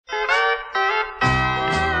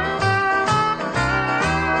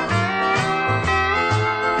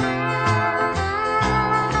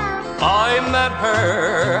met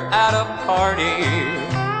her at a party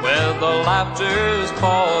with the laughter's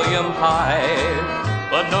volume high,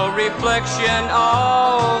 but no reflection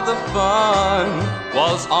of the fun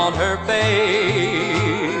was on her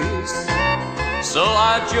face. So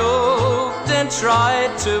I joked and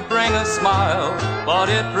tried to bring a smile, but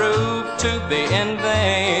it proved to be in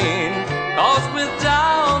vain. 'Cause with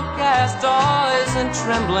downcast eyes and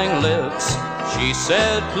trembling lips, she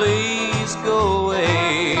said, "Please go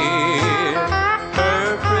away."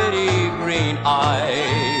 Her pretty green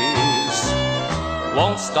eyes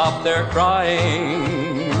won't stop their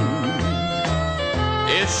crying.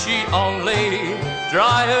 If she'd only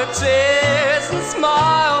dry her tears and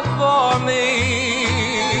smile for me,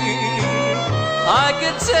 I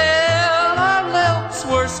could tell her lips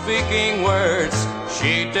were speaking words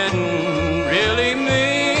she didn't really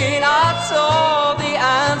mean. I saw the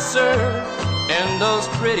answer in those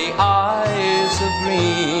pretty eyes of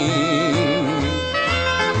green.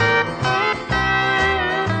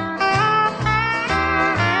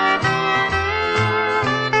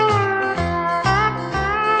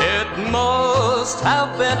 It must have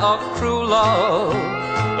been a cruel love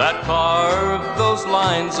that carved those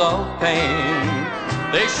lines of pain.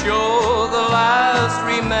 They show the last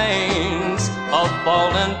remains of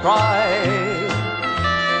fallen pride,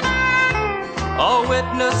 a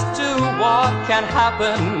witness to what can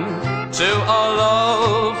happen to a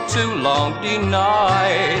love too long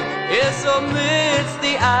denied. It's amidst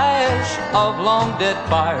the ash of long dead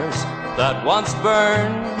fires that once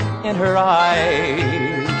burned in her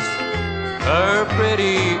eyes. Her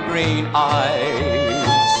pretty green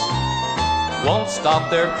eyes won't stop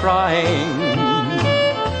their crying.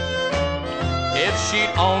 If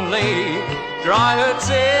she'd only dry her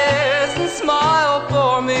tears and smile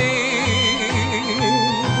for me,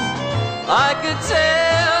 I could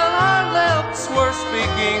tell her lips were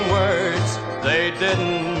speaking words they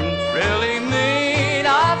didn't really mean.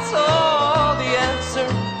 I saw the answer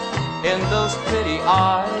in those pretty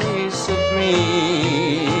eyes of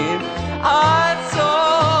green. I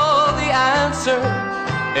saw the answer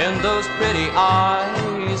in those pretty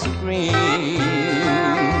eyes of green.